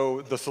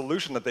 So the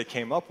solution that they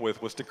came up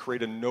with was to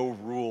create a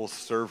no-rules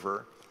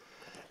server.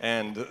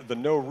 And the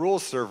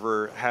no-rules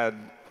server had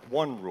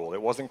one rule.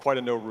 It wasn't quite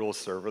a no-rules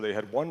server. They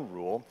had one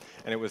rule,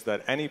 and it was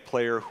that any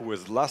player who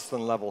was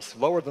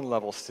lower than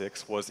level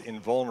 6 was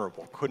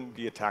invulnerable, couldn't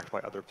be attacked by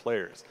other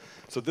players.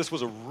 So this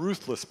was a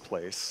ruthless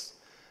place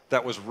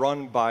that was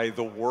run by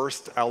the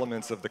worst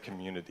elements of the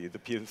community,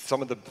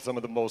 some of the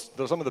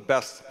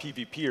best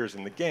PvPers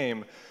in the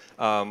game,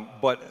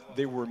 but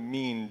they were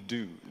mean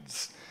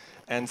dudes.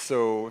 And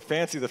so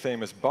Fancy the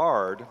Famous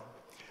Bard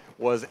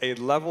was a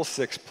level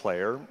 6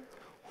 player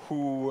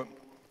who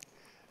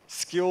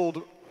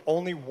skilled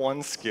only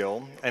one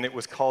skill, and it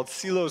was called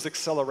Silos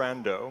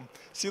Accelerando.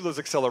 Silos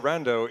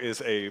Accelerando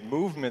is a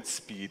movement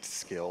speed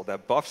skill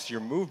that buffs your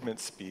movement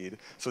speed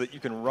so that you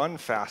can run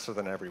faster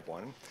than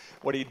everyone.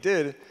 What he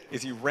did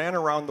is he ran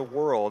around the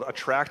world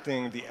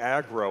attracting the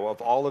aggro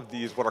of all of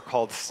these what are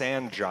called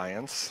sand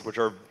giants, which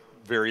are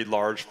very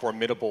large,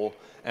 formidable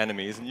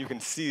enemies. And you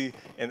can see,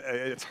 and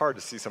it's hard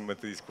to see some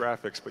of these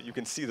graphics, but you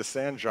can see the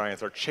sand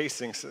giants are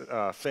chasing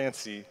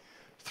Fancy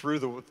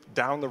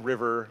down the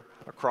river,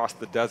 across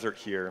the desert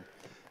here.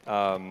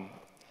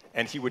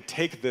 And he would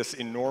take this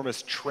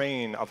enormous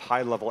train of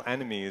high-level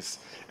enemies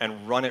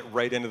and run it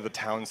right into the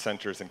town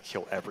centers and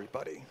kill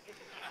everybody.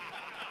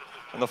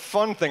 And the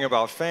fun thing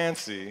about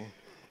Fancy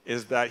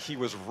is that he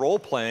was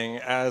role-playing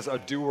as a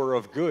doer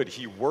of good.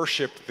 He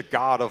worshipped the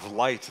god of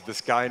light, this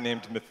guy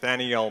named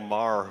Nathaniel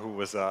Mar, who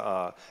was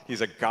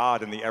he's a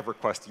god in the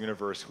EverQuest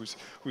universe, who's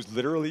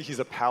literally, he's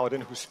a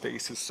paladin whose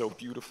face is so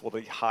beautiful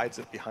that he hides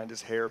it behind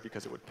his hair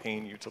because it would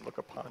pain you to look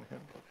upon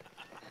him.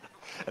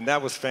 And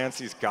that was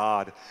Fancy's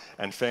god,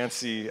 and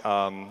Fancy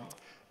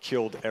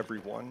killed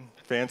everyone.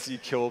 Fancy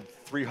killed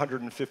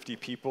 350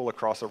 people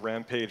across a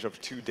rampage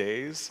of 2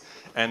 days,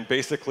 and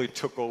basically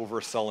took over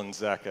Sullen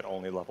Zek at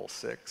only level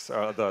 6.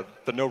 The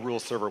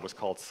no-rules server was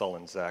called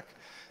Sullen Zek,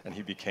 and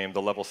he became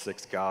the level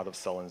 6 god of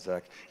Sullen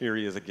Zek. Here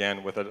he is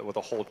again with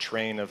a whole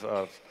train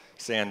of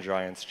sand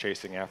giants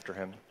chasing after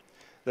him.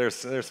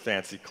 There's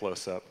Fancy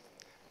close up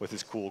with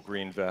his cool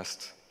green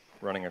vest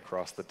running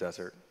across the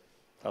desert.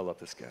 I love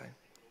this guy.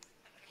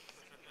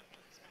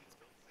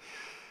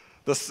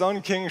 The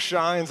Sun King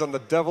shines on the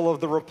Devil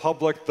of the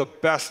Republic. The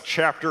best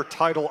chapter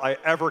title I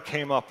ever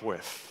came up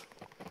with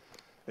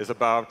is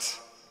about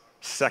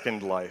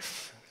Second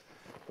Life,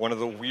 one of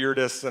the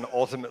weirdest and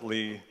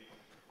ultimately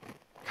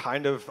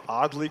kind of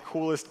oddly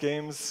coolest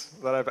games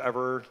that I've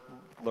ever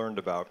learned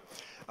about.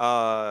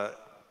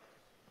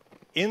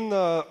 In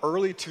the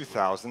early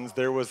 2000s,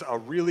 there was a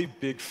really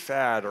big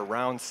fad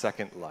around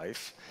Second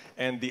Life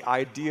and the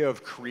idea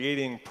of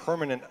creating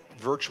permanent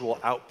virtual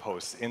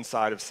outposts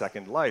inside of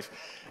Second Life.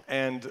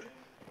 And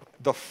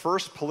the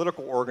first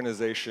political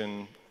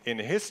organization in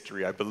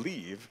history, I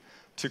believe,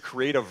 to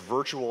create a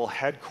virtual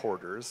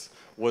headquarters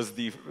was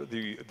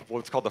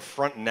what's called the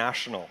Front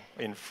National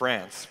in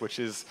France, which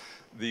is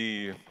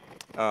the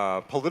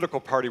political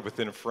party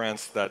within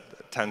France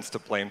that tends to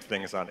blame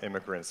things on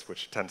immigrants,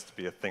 which tends to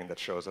be a thing that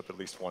shows up at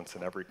least once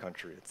in every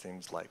country, it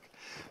seems like.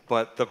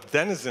 But the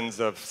denizens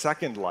of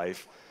Second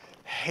Life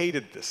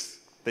hated this.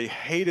 They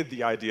hated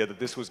the idea that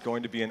this was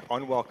going to be an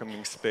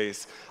unwelcoming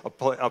space,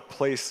 a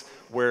place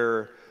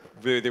where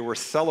they were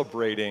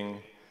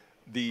celebrating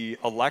the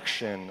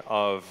election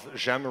of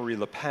Jean-Marie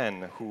Le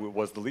Pen, who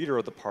was the leader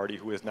of the party,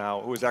 who is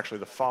actually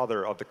the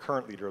father of the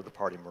current leader of the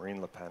party, Marine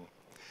Le Pen.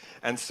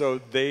 And so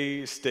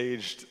they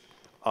staged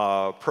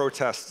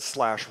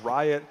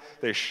protest/riot.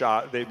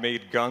 They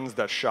made guns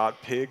that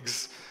shot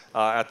pigs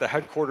at the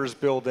headquarters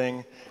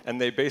building, and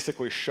they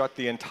basically shut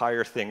the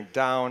entire thing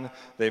down.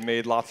 They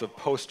made lots of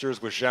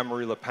posters with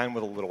Jean-Marie Le Pen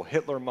with a little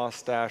Hitler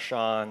mustache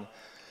on.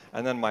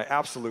 And then my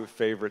absolute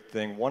favorite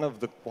thing, one of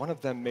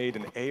them made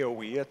an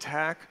AoE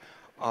attack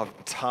of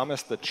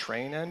Thomas the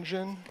Train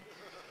Engine,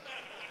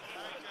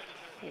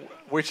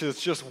 which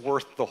is just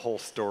worth the whole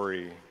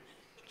story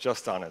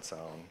just on its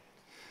own.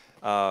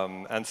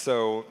 And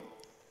so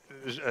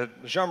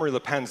Jean-Marie Le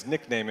Pen's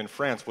nickname in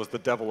France was the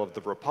Devil of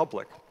the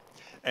Republic.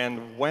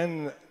 And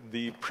when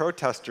the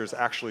protesters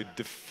actually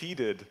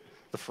defeated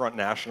the Front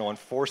National and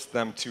forced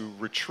them to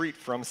retreat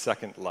from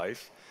Second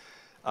Life,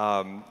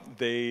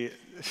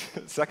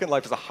 Second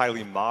Life is a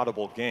highly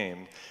moddable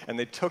game, and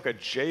they took a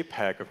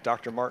JPEG of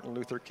Dr. Martin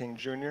Luther King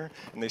Jr.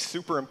 and they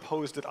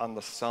superimposed it on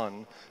the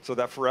sun so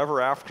that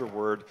forever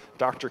afterward,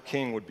 Dr.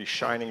 King would be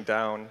shining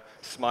down,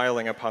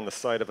 smiling upon the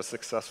sight of a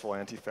successful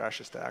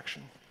anti-fascist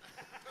action.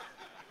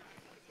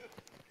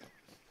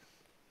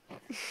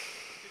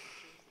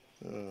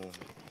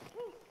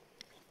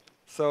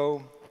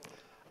 So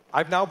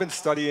I've now been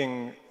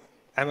studying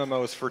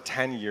MMOs for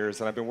 10 years,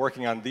 and I've been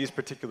working on these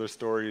particular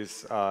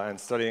stories and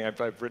studying.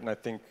 I've written, I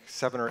think,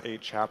 7 or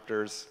 8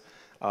 chapters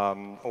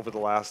over the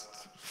last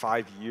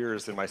 5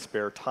 years in my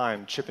spare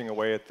time, chipping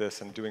away at this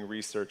and doing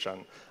research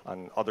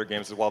on other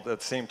games as well. At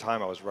the same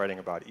time, I was writing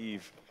about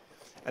EVE.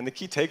 And the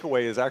key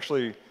takeaway is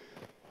actually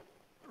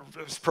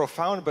it's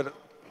profound, but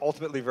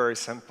ultimately very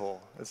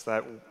simple. It's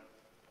that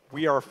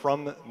we are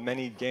from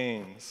many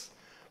games,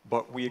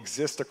 but we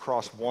exist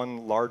across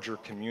one larger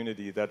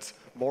community that's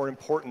more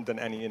important than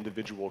any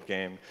individual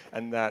game,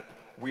 and that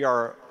we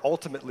are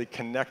ultimately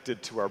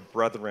connected to our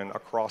brethren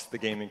across the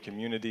gaming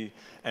community,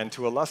 and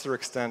to a lesser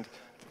extent,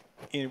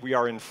 we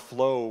are in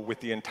flow with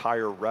the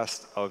entire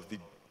rest of the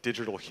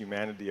digital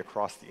humanity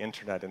across the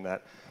internet, and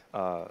that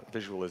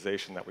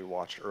visualization that we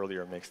watched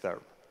earlier makes that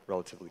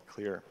relatively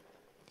clear.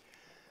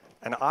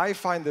 And I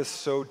find this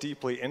so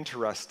deeply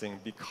interesting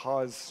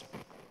because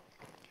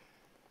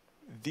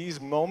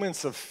these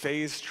moments of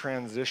phase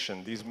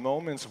transition, these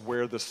moments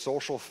where the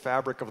social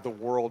fabric of the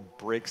world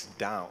breaks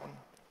down,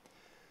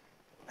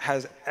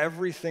 has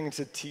everything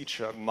to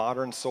teach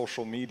modern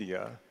social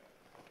media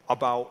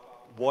about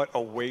what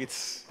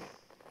awaits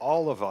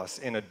all of us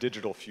in a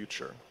digital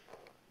future.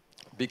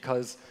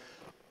 Because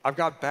I've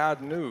got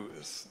bad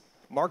news.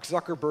 Mark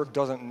Zuckerberg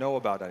doesn't know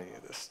about any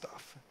of this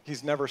stuff.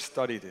 He's never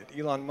studied it.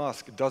 Elon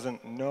Musk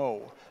doesn't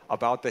know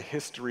about the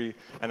history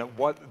and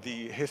what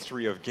the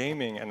history of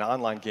gaming and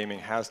online gaming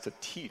has to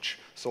teach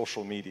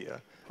social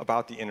media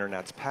about the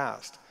internet's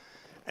past.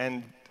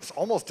 And it's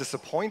almost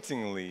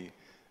disappointingly,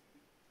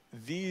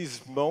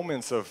 these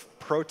moments of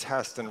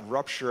protest and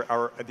rupture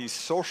are these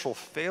social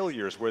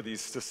failures where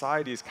these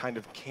societies kind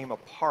of came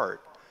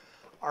apart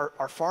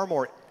are far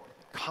more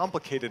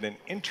complicated and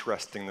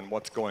interesting than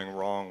what's going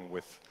wrong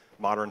with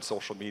modern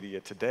social media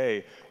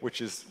today,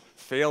 which is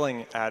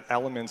failing at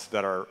elements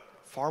that are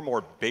far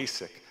more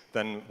basic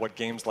than what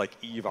games like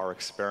EVE are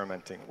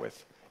experimenting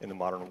with in the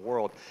modern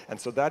world. And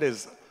so that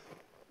is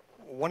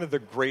one of the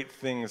great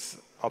things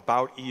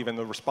about EVE and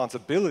the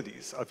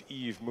responsibilities of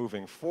EVE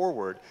moving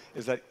forward,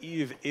 is that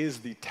EVE is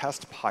the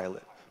test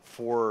pilot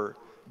for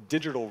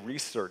digital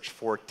research,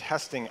 for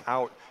testing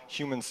out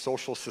human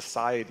social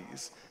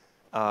societies.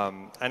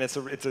 And it's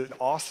an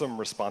awesome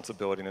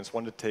responsibility, and it's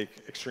one to take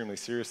extremely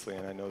seriously,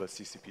 and I know that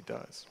CCP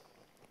does.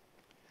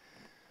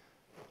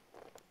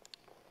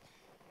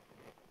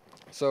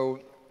 So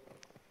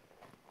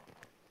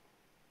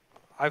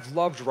I've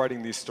loved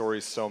writing these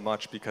stories so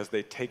much because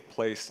they take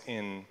place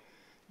in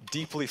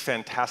deeply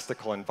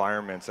fantastical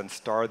environments and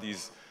star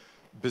these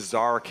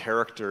bizarre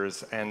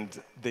characters,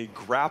 and they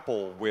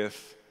grapple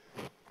with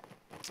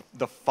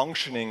the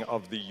functioning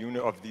of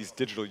these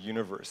digital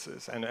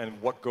universes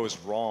and what goes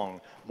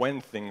wrong when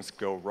things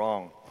go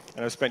wrong.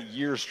 And I've spent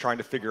years trying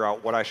to figure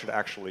out what I should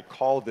actually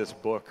call this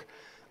book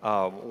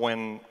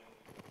when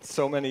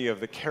so many of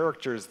the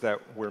characters that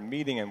we're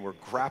meeting and we're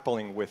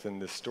grappling with in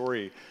this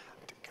story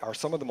are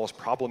some of the most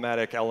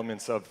problematic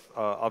elements of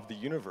the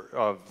universe,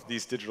 of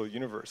these digital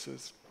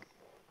universes.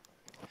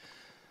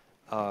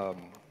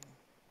 And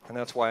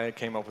that's why I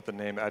came up with the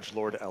name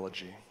Edgelord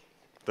Elegy,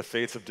 The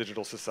Fates of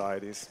Digital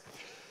Societies.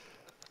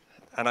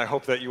 And I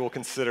hope that you will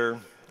consider,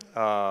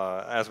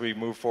 as we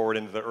move forward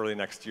into the early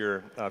next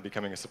year,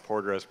 becoming a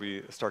supporter as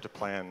we start to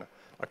plan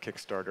a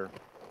Kickstarter.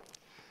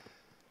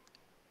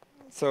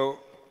 So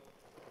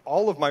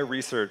all of my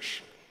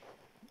research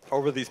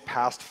over these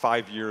past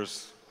 5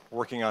 years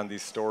working on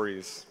these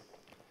stories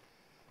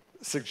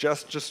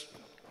suggests just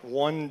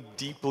one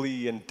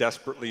deeply and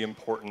desperately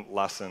important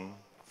lesson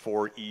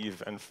for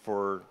EVE and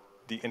for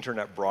the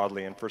internet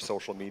broadly and for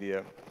social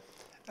media.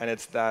 And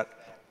it's that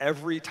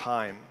every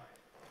time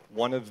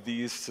one of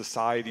these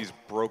societies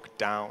broke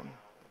down,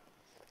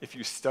 if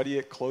you study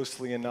it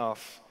closely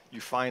enough,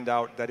 you find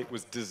out that it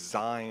was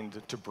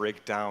designed to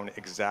break down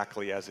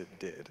exactly as it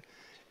did.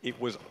 It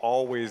was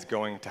always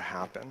going to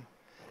happen.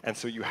 And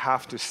so you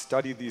have to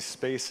study these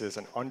spaces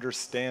and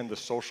understand the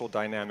social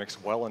dynamics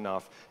well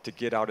enough to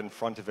get out in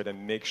front of it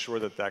and make sure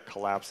that that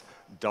collapse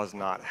does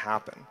not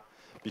happen.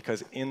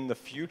 Because in the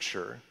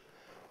future,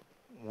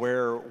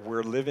 where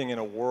we're living in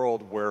a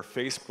world where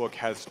Facebook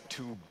has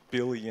 2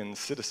 billion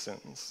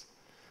citizens,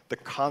 the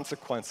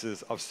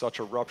consequences of such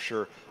a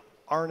rupture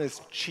aren't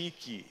as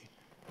cheeky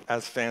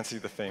as Fancy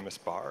the Famous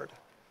Bard.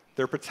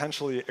 They're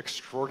potentially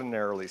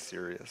extraordinarily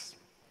serious.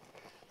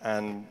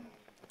 And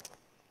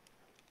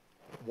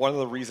one of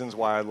the reasons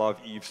why I love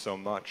EVE so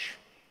much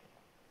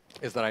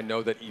is that I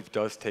know that EVE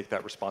does take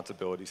that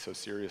responsibility so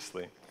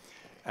seriously.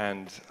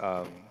 And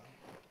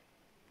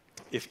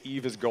if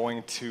EVE is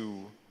going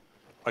to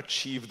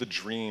achieve the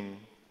dream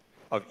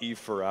of EVE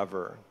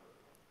Forever,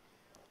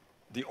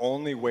 the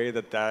only way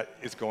that that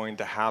is going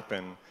to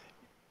happen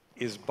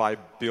is by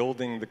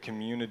building the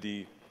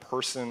community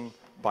person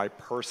by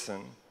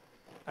person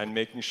and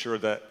making sure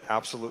that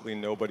absolutely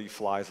nobody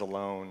flies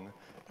alone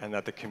and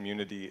that the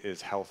community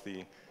is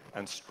healthy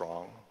and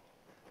strong.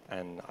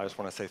 And I just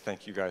want to say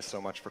thank you guys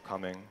so much for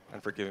coming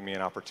and for giving me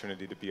an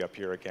opportunity to be up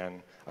here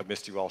again. I've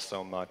missed you all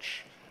so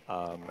much.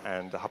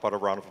 And how about a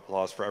round of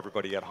applause for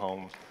everybody at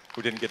home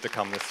who didn't get to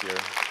come this year.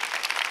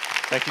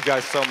 Thank you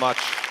guys so much.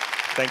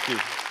 Thank you.